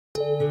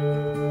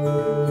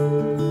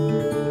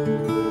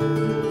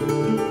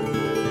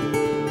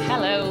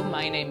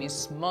name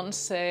is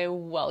Montse.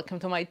 Welcome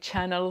to my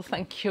channel.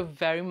 Thank you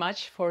very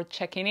much for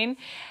checking in.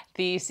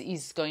 This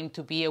is going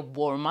to be a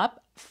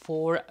warm-up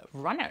for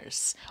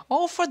runners,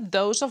 or for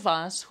those of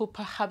us who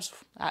perhaps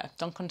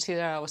don't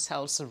consider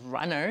ourselves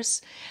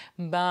runners,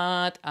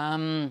 but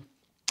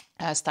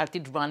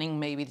started running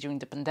maybe during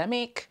the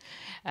pandemic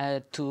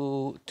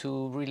to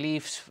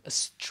relieve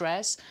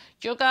stress.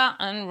 Yoga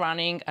and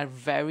running are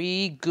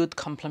very good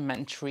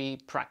complementary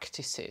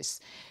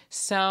practices.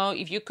 So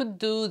if you could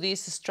do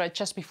these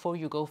stretches before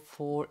you go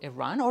for a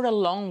run or a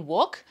long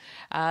walk,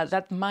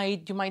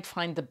 you might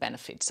find the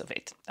benefits of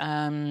it.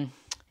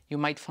 You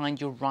might find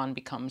your run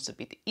becomes a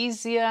bit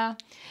easier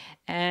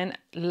and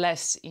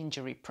less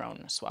injury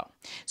prone as well.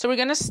 So we're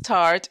going to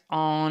start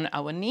on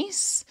our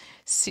knees,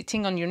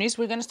 sitting on your knees.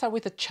 We're going to start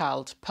with a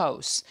child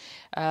pose.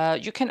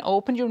 You can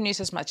open your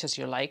knees as much as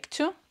you like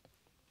to,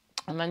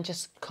 and then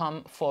just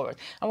come forward.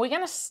 And we're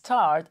going to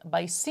start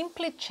by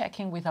simply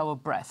checking with our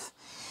breath.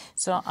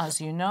 So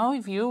as you know,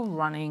 if you're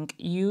running,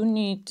 you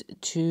need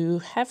to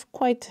have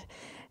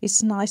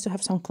it's nice to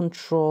have some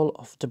control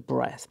of the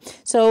breath.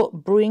 So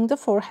bring the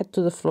forehead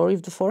to the floor.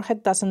 If the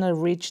forehead doesn't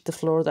reach the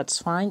floor, that's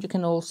fine. You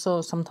can also,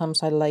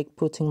 sometimes I like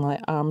putting my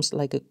arms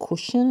like a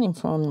cushion in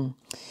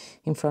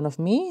front of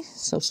me,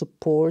 so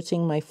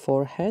supporting my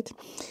forehead.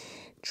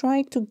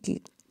 Try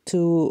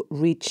to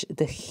reach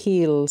the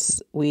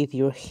heels with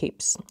your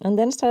hips, and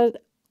then start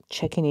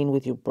checking in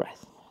with your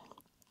breath.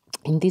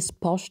 In this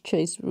posture,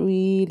 it's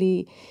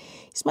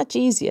much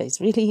easier.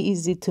 It's really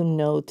easy to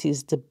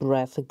notice the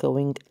breath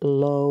going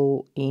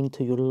low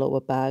into your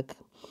lower back,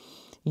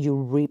 your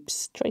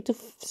ribs. Try to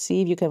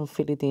see if you can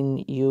feel it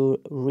in your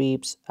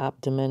ribs,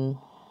 abdomen.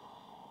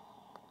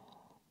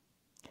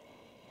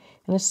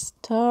 And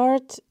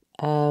start,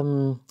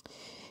 in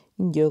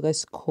yoga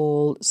is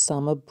called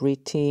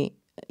Samabriti,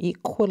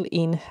 equal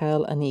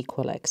inhale and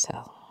equal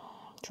exhale.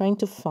 Trying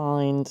to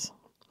find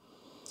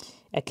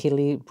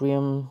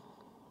equilibrium,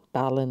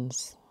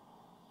 balance,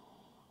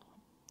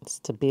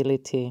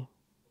 stability.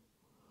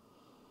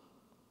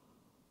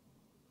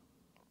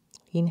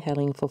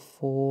 Inhaling for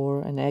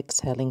 4 and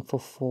exhaling for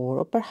 4,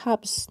 or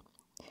perhaps,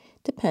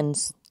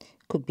 depends,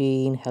 could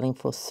be inhaling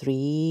for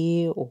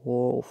 3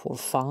 or for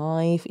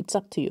 5. It's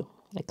up to you.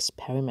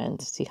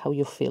 Experiment, see how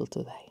you feel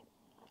today.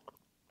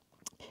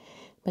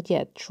 But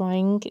yeah,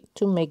 trying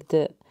to make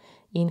the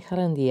inhale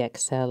and the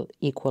exhale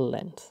equal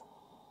length.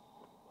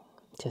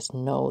 Just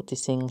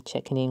noticing,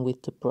 checking in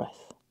with the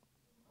breath.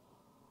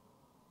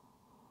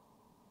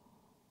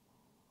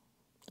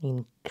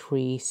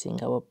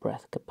 Increasing our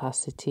breath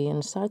capacity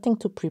and starting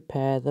to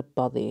prepare the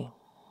body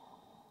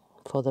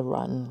for the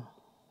run.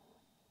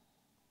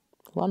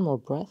 One more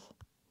breath.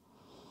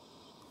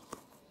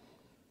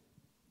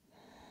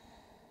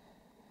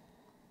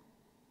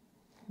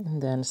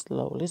 And then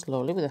slowly,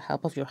 slowly, with the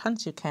help of your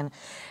hands, you can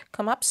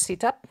come up,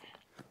 sit up.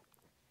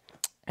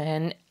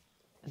 And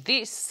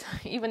this,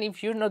 even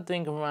if you're not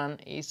doing a run,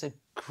 is a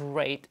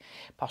great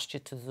posture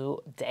to do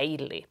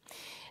daily,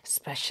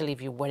 especially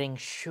if you're wearing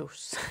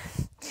shoes.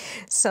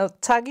 So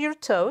tug your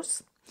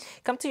toes,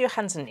 come to your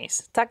hands and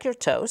knees, tug your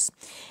toes,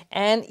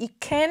 and it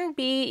can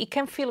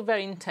feel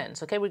very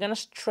intense, okay? We're gonna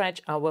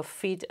stretch our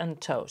feet and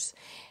toes.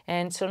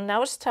 And so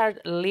now start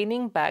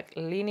leaning back,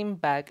 leaning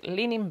back,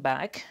 leaning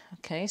back,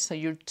 okay? So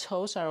your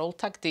toes are all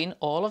tucked in,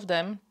 all of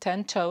them,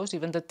 10 toes,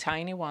 even the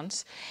tiny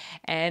ones,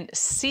 and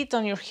sit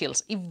on your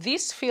heels. If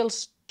this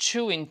feels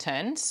too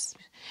intense,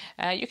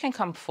 you can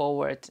come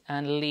forward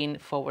and lean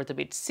forward a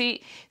bit.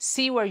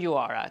 See where you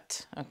are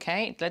at,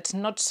 okay? Let's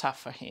not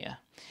suffer here.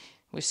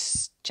 We're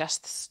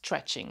just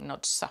stretching,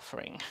 not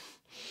suffering.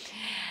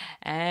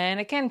 And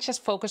again,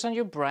 just focus on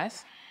your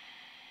breath.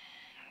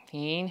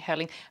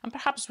 Inhaling, and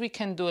perhaps we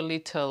can do a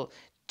little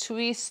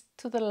twist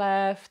to the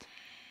left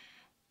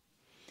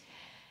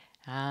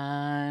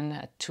and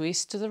a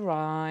twist to the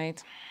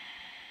right,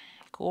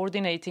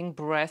 coordinating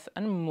breath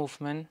and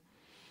movement.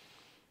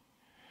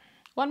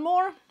 One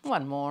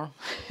more,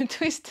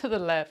 twist to the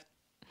left,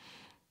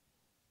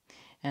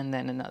 and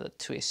then another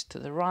twist to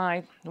the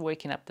right,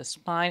 waking up the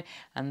spine,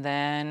 and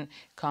then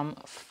come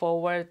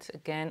forward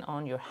again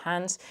on your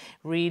hands.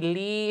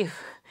 Relieve.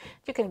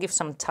 You can give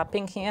some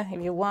tapping here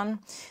if you want.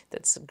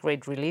 That's a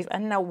great relief.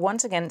 And now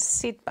once again,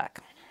 sit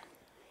back.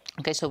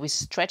 Okay, so we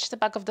stretch the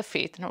back of the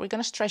feet. Now we're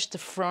going to stretch the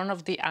front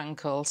of the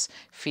ankles,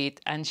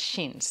 feet, and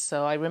shins.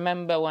 So I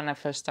remember when I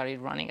first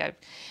started running,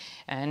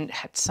 and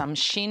had some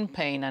shin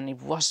pain, and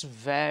it was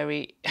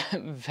very,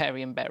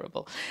 very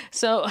unbearable.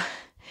 So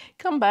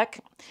come back,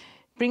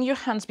 bring your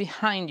hands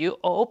behind you,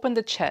 open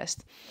the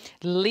chest,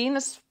 lean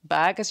as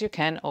back as you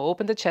can,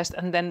 open the chest,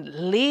 and then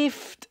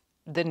lift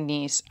the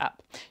knees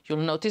up. You'll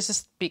notice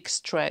a big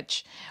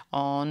stretch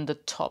on the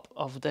top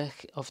of the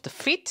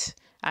feet,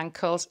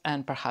 ankles,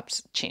 and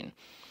perhaps chin.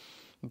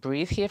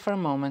 Breathe here for a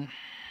moment.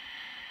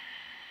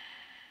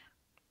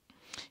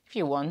 If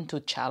you want to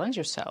challenge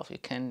yourself, you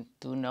can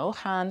do no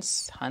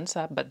hands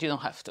up, but you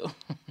don't have to.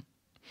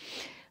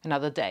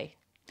 Another day,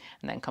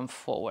 and then come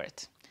forward.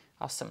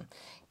 Awesome.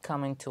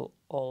 Come into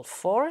all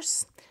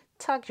fours,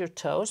 tuck your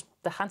toes,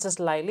 the hands are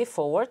slightly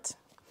forward,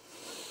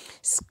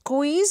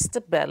 Squeeze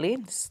the belly,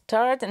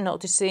 start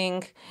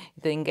noticing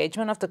the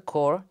engagement of the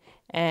core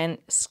and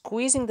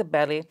squeezing the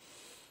belly.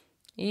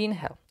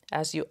 Inhale.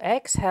 As you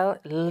exhale,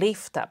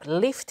 lift up,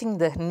 lifting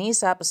the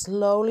knees up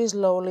slowly,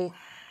 slowly,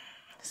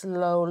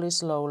 slowly,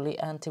 slowly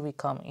until we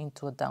come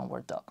into a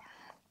downward dog.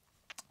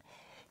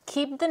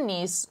 Keep the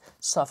knees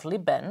softly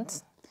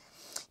bent.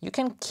 You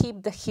can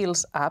keep the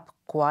heels up,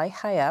 quite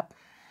high up.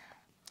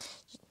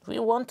 We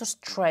want to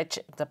stretch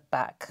the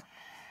back.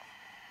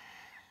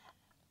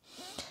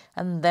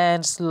 And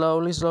then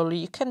slowly, slowly,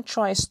 you can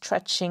try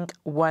stretching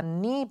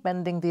one knee,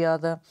 bending the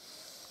other,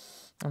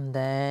 and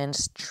then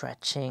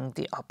stretching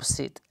the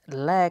opposite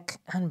leg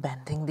and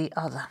bending the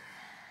other.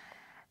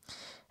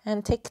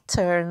 And take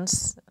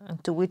turns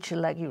into which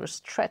leg you're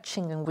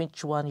stretching and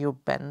which one you're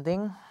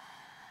bending.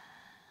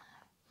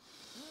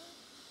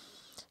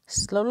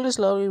 Slowly,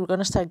 slowly, we're going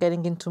to start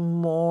getting into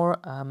more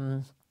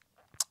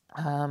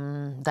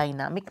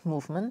dynamic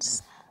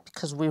movements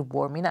because we're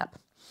warming up.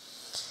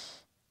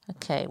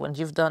 Okay, when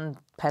you've done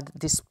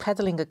this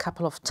pedaling a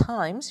couple of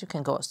times, you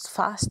can go as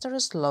fast or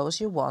as slow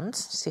as you want.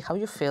 See how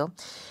you feel.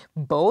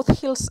 Both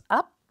heels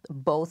up,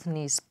 both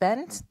knees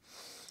bent,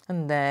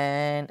 and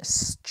then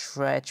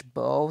stretch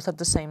both at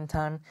the same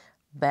time.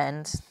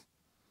 Bend,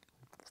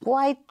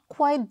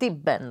 quite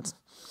deep bend,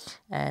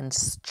 and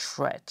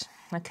stretch.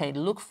 Okay,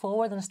 look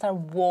forward and start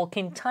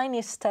walking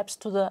tiny steps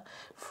to the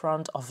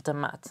front of the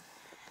mat.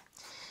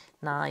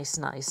 Nice,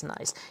 nice,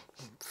 nice.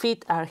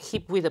 Feet are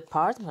hip width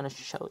apart. I'm going to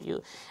show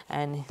you.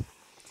 And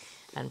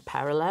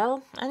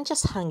parallel. And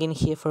just hanging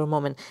here for a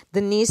moment. The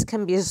knees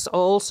can be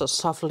also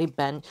softly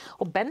bent.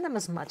 Or bend them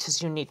as much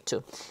as you need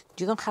to.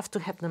 You don't have to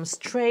have them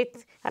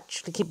straight.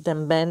 Actually keep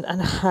them bent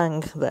and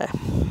hang there.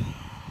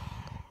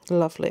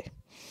 Lovely.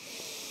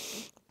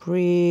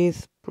 Breathe,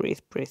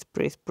 breathe, breathe,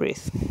 breathe,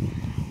 breathe.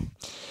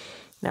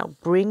 Now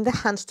bring the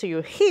hands to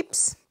your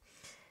hips.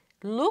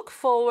 Look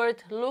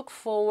forward, look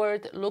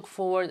forward, look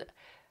forward.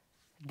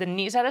 The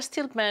knees are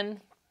still bent.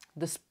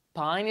 The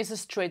spine is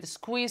straight.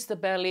 Squeeze the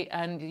belly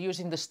and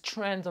using the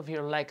strength of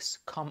your legs,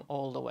 come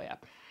all the way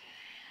up.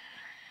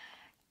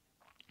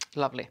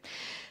 Lovely.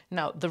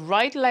 Now the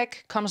right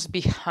leg comes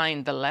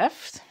behind the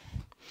left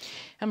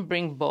and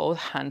bring both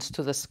hands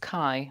to the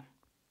sky.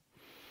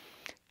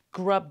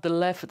 Grab the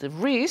left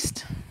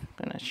wrist.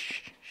 I'm going to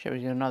show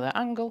you another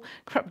angle.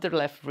 Grab the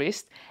left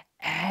wrist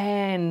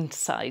and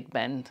side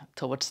bend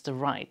towards the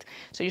right.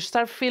 So you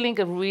start feeling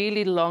a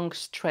really long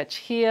stretch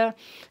here.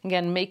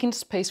 Again, making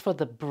space for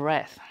the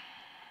breath.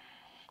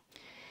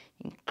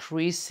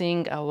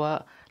 Increasing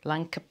our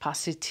lung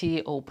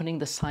capacity, opening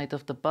the side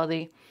of the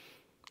body.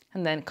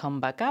 And then come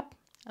back up.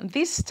 And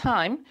this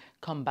time,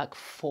 come back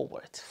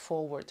forward,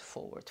 forward,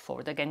 forward,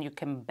 forward. Again, you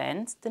can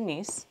bend the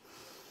knees.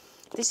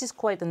 This is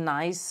quite a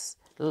nice,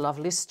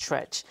 lovely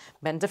stretch.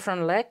 Bend the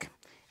front leg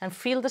and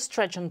feel the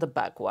stretch on the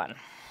back one.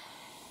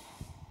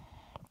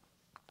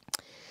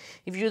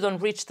 If you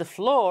don't reach the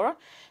floor,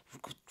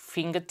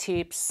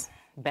 fingertips,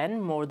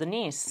 bend more the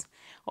knees.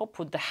 Or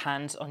put the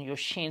hands on your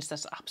shins,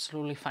 that's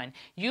absolutely fine.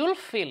 You'll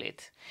feel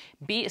it.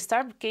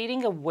 Start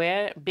being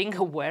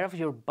aware of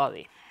your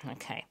body.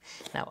 Okay,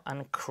 now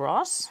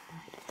uncross.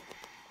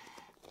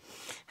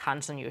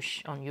 Hands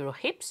on your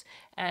hips.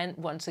 And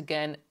once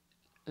again,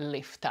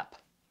 lift up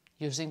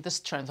using the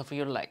strength of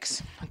your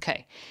legs.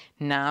 Okay,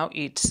 now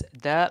it's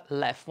the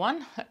left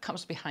one that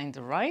comes behind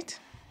the right.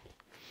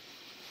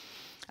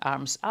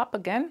 Arms up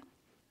again.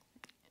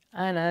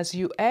 And as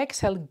you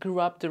exhale,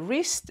 grab the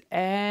wrist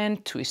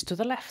and twist to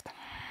the left.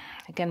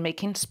 Again,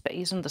 making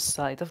space on the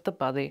side of the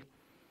body.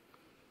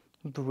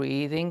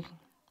 Breathing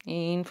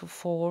in for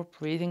 4,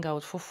 breathing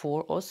out for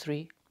 4 or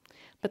 3.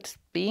 But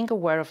being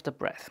aware of the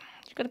breath.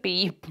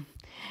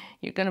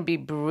 You're gonna be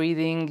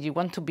breathing. You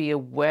want to be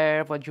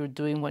aware of what you're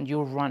doing when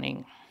you're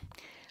running.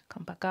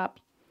 Come back up.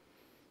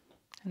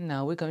 And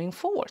now we're going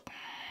forward.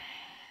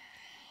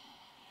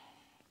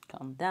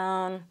 Come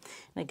down.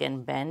 And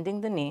again,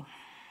 bending the knee.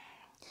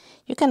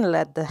 You can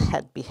let the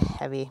head be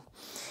heavy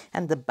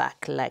and the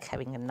back leg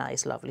having a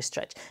nice, lovely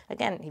stretch.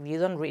 Again, if you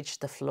don't reach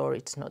the floor,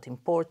 it's not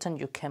important.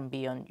 You can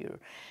be on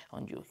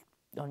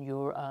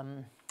your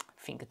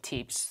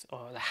fingertips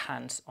or the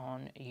hands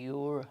on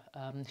your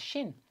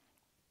shin.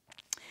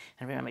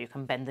 And remember, you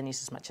can bend the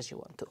knees as much as you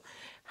want to.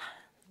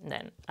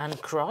 Then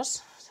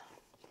uncross,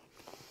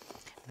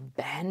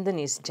 bend the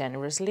knees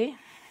generously,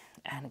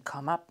 and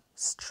come up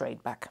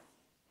straight back.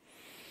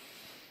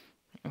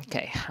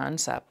 Okay,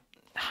 hands up.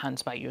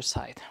 Hands by your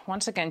side.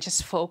 Once again,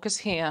 just focus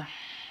here.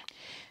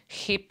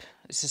 Hip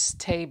is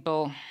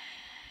stable.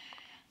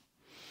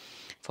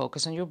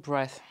 Focus on your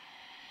breath.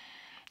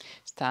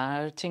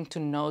 Starting to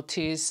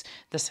notice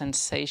the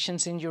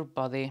sensations in your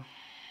body.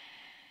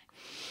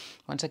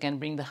 Once again,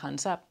 bring the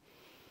hands up.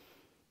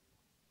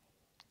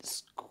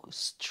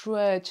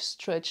 Stretch,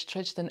 stretch,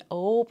 stretch. Then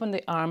open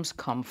the arms,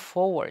 come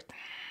forward.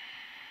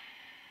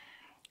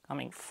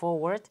 Coming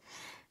forward.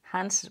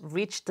 Hands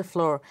reach the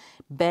floor.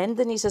 Bend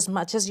the knees as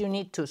much as you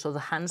need to so the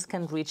hands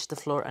can reach the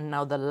floor. And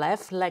now the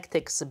left leg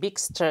takes a big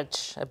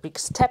stretch, a big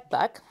step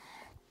back.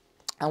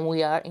 And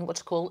we are in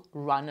what's called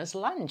runner's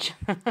lunge.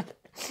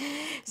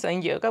 So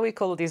in yoga, we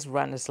call this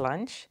runner's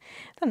lunge,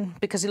 and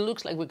because it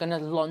looks like we're gonna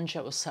lunge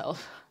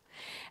ourselves.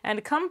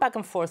 And come back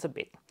and forth a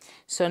bit.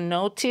 So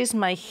notice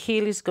my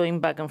heel is going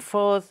back and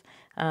forth.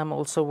 I'm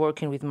also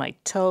working with my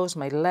toes,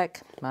 my leg,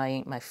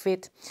 my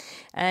feet.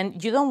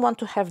 And you don't want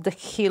to have the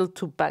heel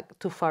too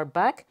far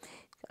back,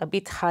 a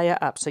bit higher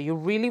up. So you're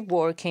really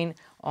working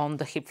on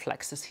the hip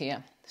flexors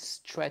here,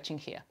 stretching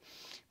here.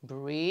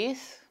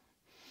 Breathe,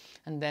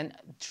 and then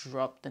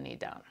drop the knee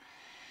down.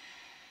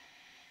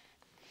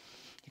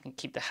 You can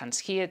keep the hands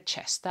here,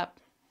 chest up.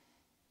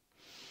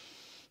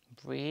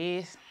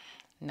 Breathe.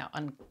 Now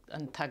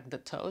untuck the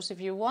toes if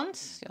you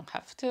want, you don't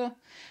have to.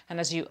 And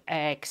as you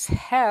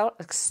exhale,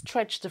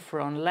 stretch the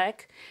front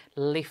leg,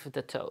 lift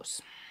the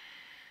toes.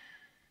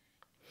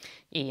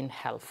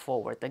 Inhale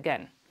forward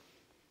again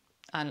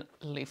and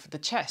lift the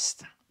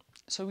chest.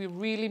 So we're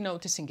really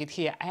noticing it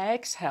here.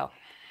 Exhale,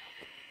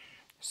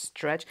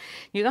 stretch.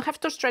 You don't have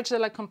to stretch the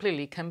leg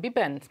completely, it can be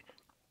bent.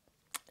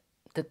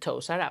 The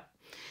toes are up.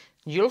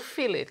 You'll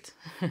feel it.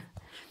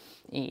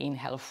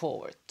 Inhale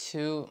forward,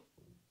 2.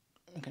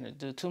 I'm gonna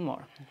do 2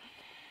 more.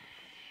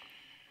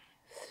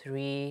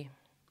 3.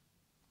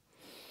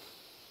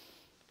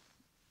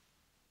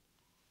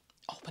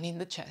 Opening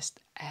the chest,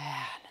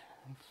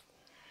 and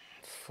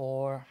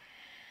 4.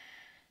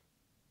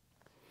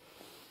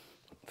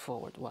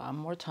 Forward, 1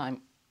 more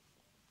time.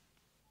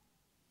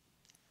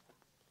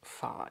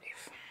 5.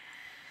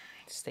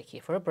 Stay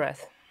here for a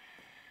breath.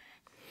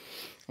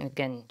 And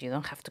again, you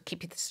don't have to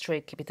keep it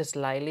straight, keep it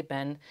slightly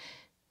bent.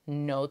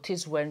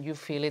 Notice when you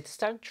feel it,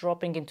 start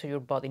dropping into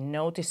your body,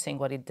 noticing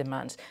what it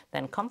demands.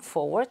 Then come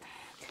forward.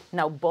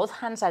 Now both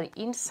hands are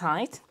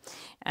inside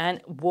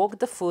and walk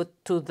the foot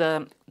to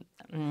the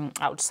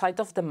outside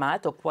of the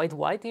mat or quite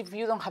wide. If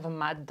you don't have a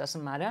mat, it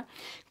doesn't matter.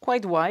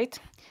 Quite wide.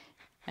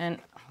 And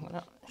I'm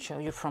gonna show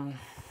you from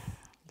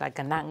like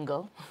an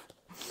angle.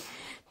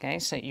 Okay,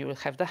 so you will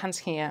have the hands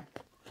here.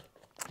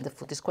 The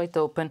foot is quite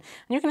open.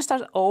 And you can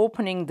start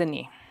opening the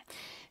knee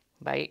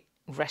by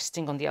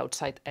resting on the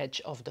outside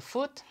edge of the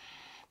foot.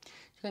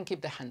 You can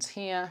keep the hands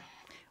here,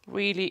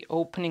 really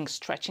opening,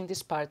 stretching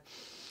this part.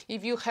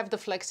 If you have the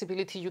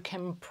flexibility, you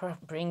can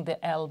bring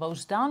the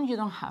elbows down. You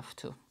don't have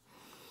to.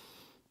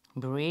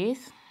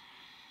 Breathe.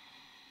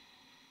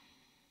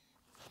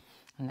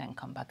 And then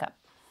come back up.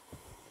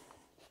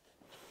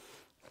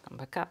 Come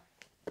back up.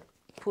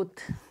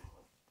 Put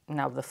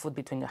now the foot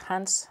between your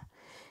hands.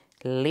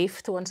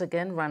 Lift once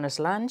again, runner's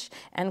lunge,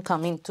 and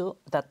come into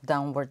that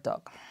downward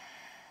dog.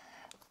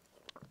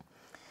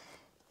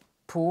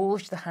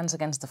 Push the hands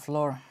against the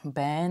floor,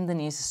 bend the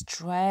knees,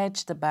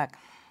 stretch the back,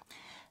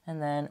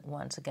 and then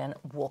once again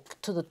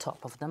walk to the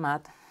top of the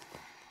mat.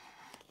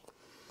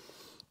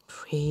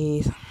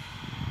 Breathe,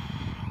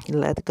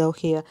 let go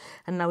here,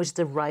 and now it's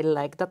the right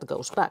leg that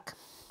goes back.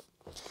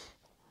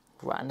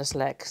 Runner's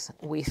legs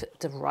with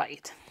the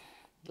right,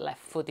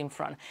 left foot in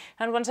front.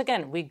 And once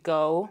again,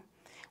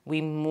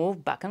 we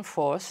move back and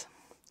forth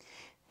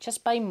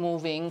just by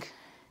moving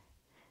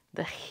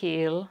the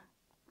heel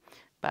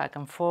back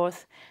and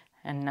forth.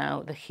 And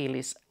now the heel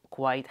is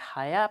quite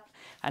high up.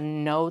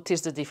 And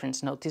notice the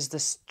difference. Notice the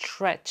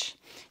stretch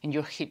in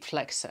your hip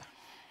flexor.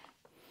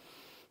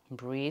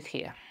 Breathe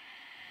here.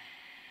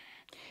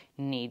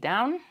 Knee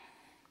down,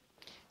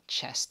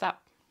 chest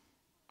up.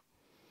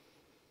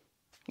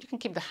 You can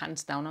keep the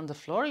hands down on the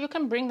floor. You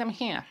can bring them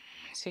here.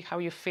 See how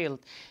you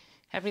feel.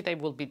 Every day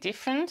will be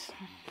different.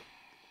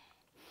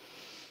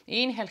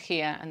 Inhale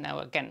here, and now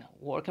again,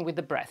 working with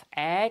the breath.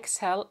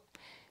 Exhale,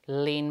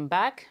 lean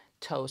back,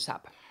 toes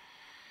up.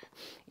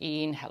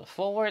 Inhale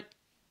forward,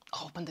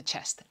 open the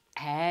chest.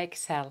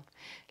 Exhale,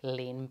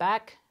 lean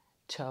back,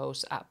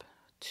 toes up.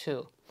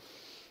 2.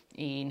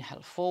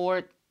 Inhale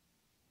forward,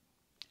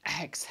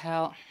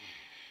 exhale.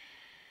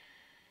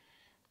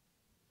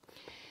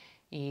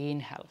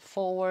 Inhale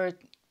forward.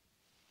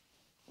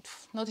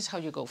 Notice how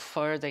you go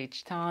further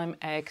each time.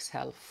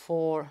 Exhale,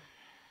 4.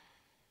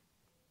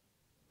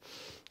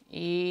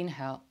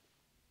 Inhale.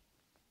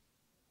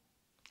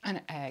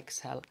 And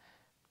exhale,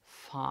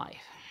 5.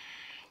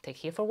 Take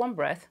here for 1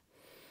 breath.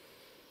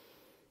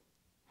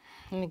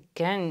 And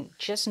again,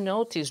 just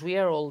notice we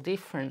are all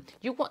different.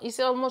 It's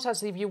almost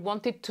as if you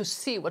wanted to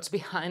see what's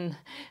behind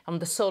on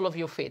the sole of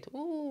your feet.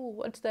 Ooh,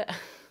 what's that?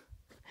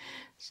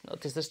 Just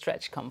notice the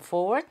stretch. Come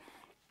forward.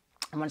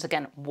 And once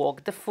again,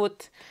 walk the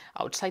foot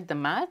outside the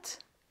mat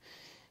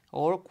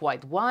or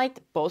quite wide.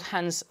 Both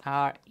hands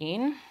are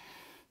in.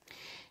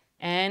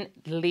 And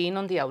lean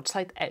on the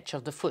outside edge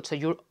of the foot. So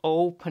you're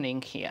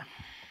opening here.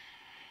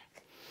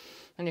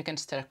 And you can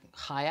start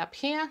high up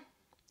here.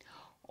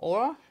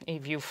 Or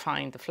if you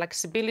find the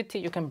flexibility,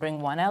 you can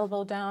bring 1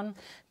 elbow down,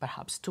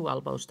 perhaps 2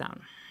 elbows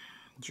down.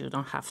 You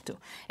don't have to.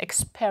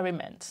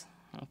 Experiment,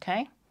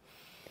 okay?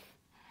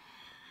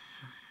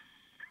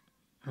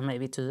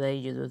 Maybe today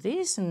you do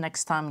this, and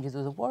next time you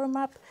do the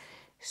warm-up,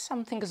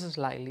 something is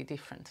slightly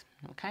different,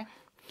 okay?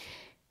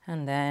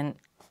 And then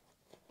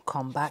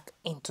come back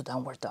into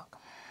downward dog.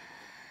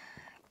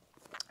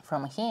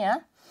 From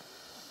here,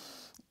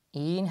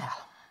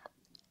 inhale.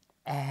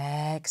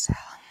 Exhale.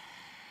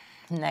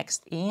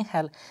 Next,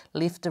 inhale,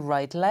 lift the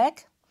right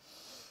leg.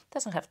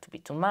 Doesn't have to be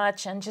too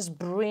much, and just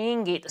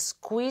bring it,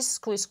 squeeze,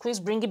 squeeze, squeeze,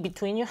 bring it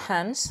between your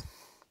hands.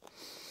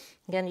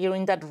 Again, you're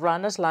in that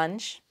runner's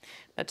lunge,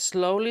 but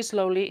slowly,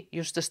 slowly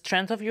use the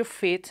strength of your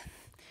feet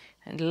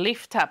and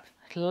lift up.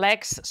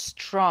 Legs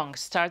strong,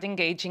 start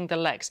engaging the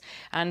legs.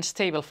 And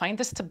stable, find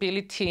the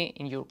stability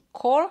in your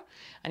core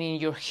and in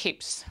your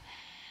hips.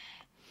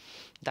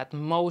 That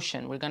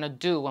motion we're gonna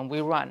do when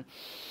we run.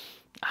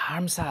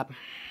 Arms up,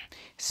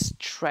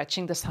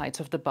 stretching the sides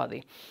of the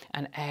body.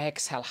 And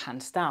exhale,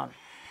 hands down.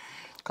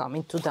 Come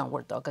into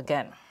downward dog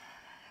again.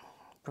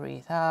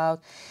 Breathe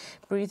out,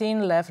 breathe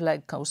in, left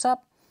leg goes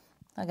up.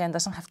 Again,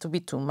 doesn't have to be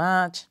too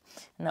much.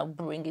 Now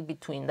bring it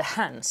between the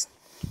hands.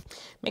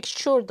 Make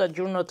sure that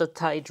you're not a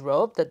tight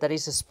rope, that there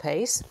is a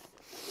space.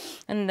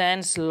 And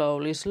then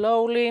slowly,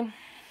 slowly,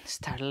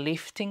 start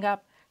lifting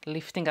up,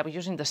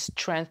 using the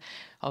strength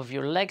of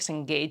your legs,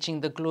 engaging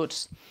the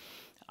glutes.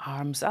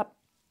 Arms up.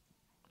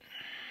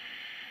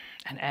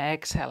 And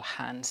exhale,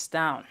 hands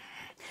down.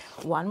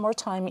 One more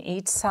time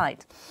each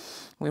side.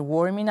 We're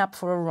warming up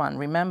for a run.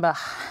 Remember,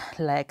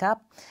 leg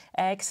up.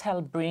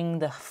 Exhale, bring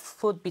the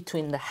foot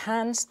between the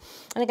hands.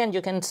 And again,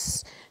 you can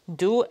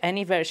do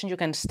any version. You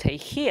can stay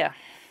here.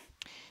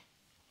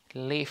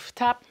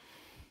 Lift up.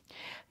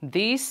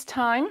 This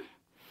time,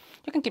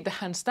 you can keep the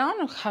hands down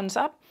or hands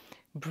up.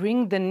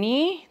 Bring the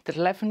knee, the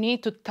left knee,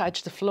 to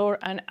touch the floor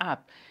and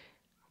up.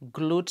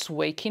 Glutes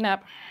waking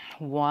up.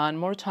 One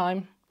more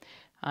time.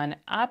 And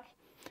up.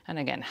 And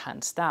again,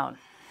 hands down.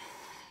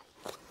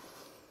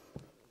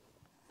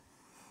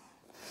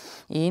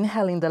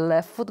 Inhaling, the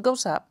left foot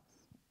goes up.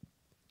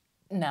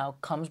 Now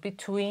comes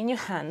between your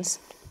hands.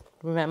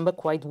 Remember,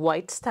 quite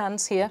wide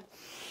stance here.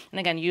 And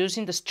again,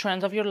 using the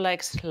strength of your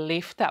legs,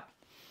 lift up.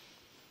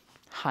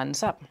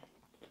 Hands up.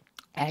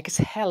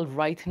 Exhale,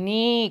 right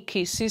knee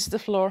kisses the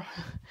floor.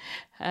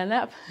 And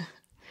up.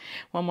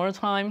 One more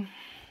time.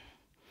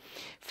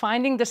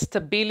 Finding the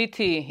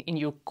stability in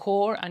your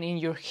core and in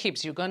your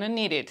hips. You're gonna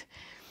need it.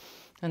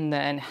 And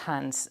then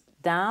hands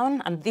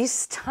down. And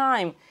this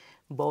time,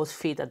 both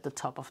feet at the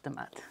top of the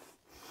mat.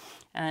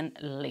 And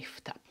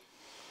lift up.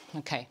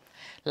 Okay,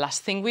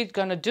 last thing we're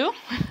gonna do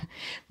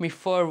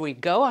before we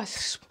go. I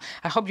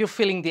hope you're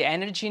feeling the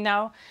energy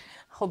now.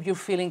 Hope you're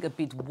feeling a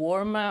bit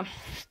warmer.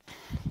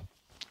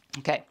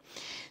 Okay,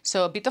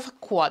 so a bit of a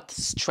quad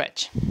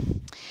stretch.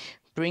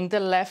 Bring the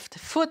left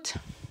foot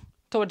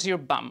towards your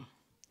bum.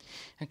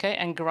 Okay,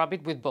 and grab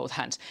it with both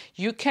hands.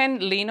 You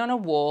can lean on a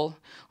wall,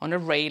 on a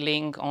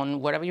railing, on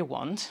whatever you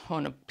want,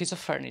 on a piece of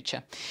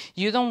furniture.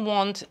 You don't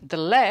want the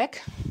leg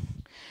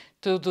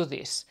to do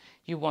this.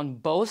 You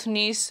want both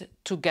knees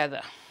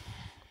together.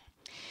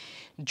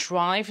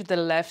 Drive the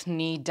left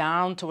knee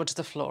down towards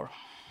the floor.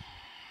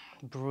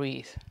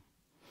 Breathe.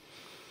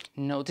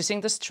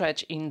 Noticing the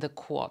stretch in the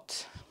quad.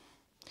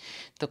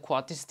 The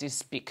quad is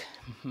this big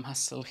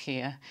muscle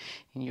here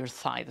in your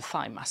thigh, the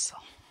thigh muscle.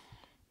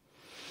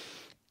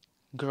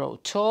 Grow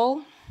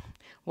tall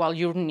while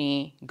your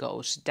knee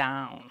goes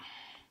down.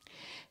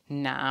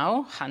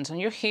 Now, hands on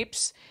your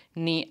hips,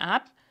 knee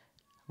up,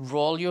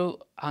 roll your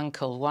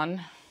ankle.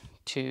 1,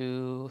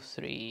 2,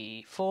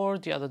 3, 4,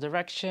 the other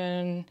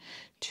direction.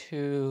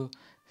 2,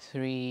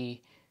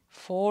 3,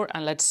 4,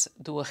 and let's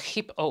do a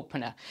hip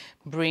opener.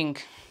 Bring,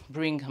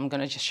 I'm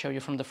gonna just show you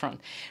from the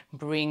front.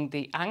 Bring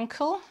the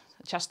ankle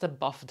just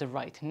above the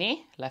right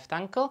knee, left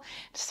ankle.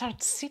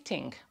 Start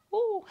sitting.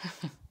 Ooh.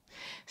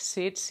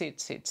 Sit, sit,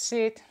 sit,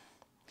 sit.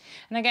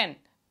 And again,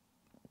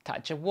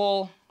 touch a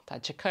wall,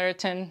 touch a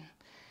curtain.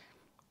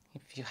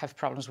 If you have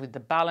problems with the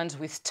balance,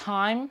 with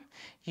time,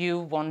 you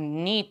won't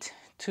need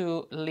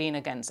to lean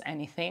against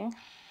anything.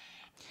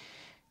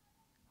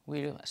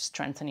 We're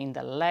strengthening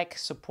the leg,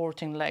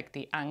 supporting leg,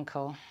 the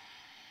ankle,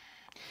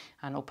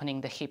 and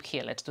opening the hip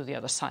here. Let's do the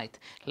other side.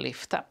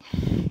 Lift up.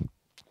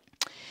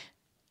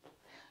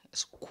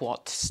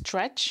 Squat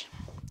stretch.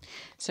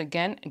 So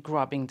again,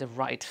 grabbing the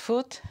right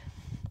foot,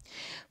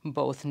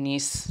 both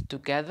knees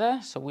together,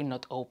 so we're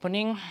not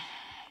opening.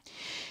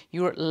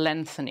 You're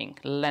lengthening,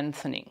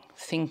 lengthening.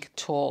 Think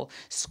tall,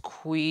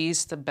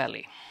 squeeze the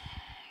belly.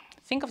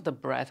 Think of the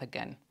breath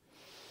again.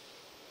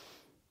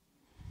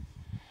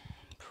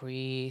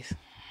 Breathe.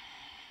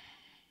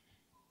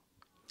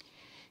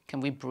 Can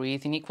we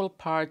breathe in equal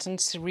parts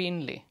and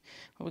serenely?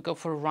 When we go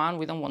for a run,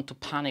 we don't want to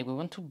panic. We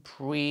want to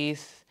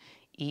breathe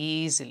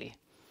easily.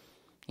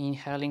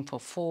 Inhaling for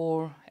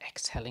 4,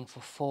 exhaling for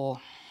 4.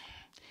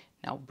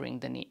 Now bring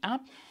the knee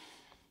up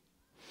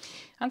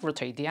and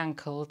rotate the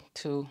ankle.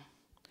 2,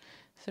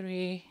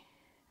 3,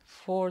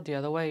 4, the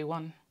other way.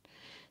 1,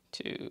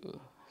 2,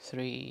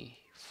 3,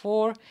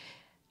 4.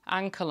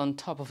 Ankle on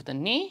top of the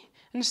knee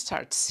and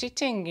start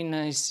sitting in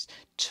a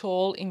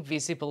tall,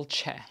 invisible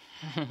chair.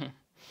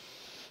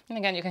 And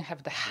again, you can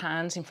have the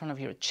hands in front of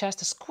your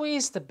chest,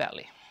 squeeze the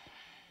belly.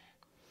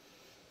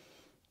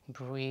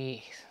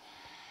 Breathe.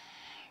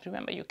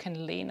 Remember, you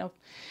can lean up,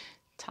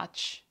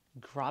 touch,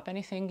 grab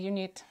anything you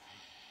need.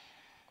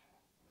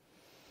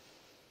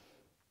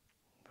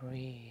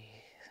 Breathe.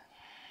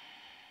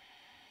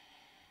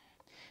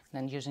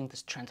 Then using the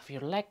strength of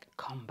your leg,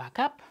 come back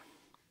up.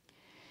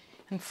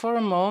 And for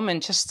a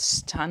moment, just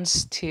stand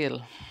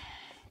still,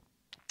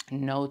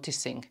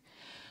 noticing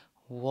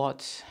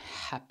what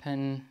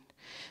happened,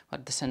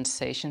 what the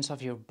sensations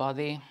of your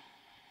body.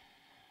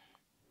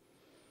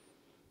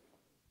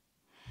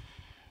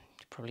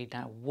 You're probably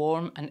now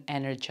warm and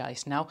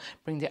energized. Now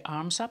bring the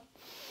arms up.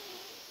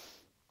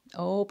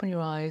 Open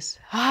your eyes.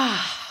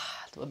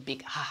 Do a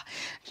big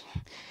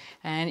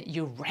and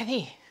you're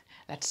ready.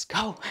 Let's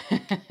go.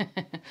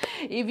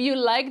 If you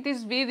like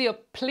this video,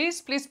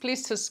 please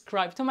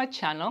subscribe to my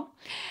channel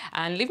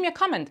and leave me a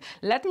comment.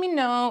 Let me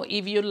know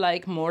if you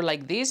like more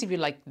like this, if you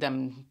like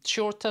them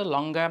shorter,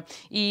 longer,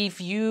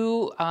 if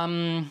you,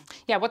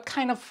 what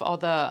kind of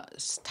other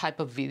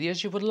type of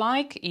videos you would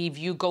like. If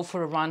you go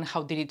for a run,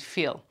 how did it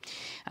feel?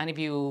 And if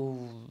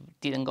you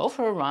didn't go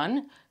for a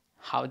run,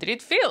 how did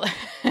it feel?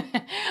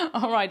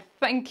 All right,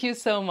 thank you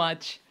so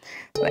much.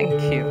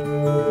 Thank you.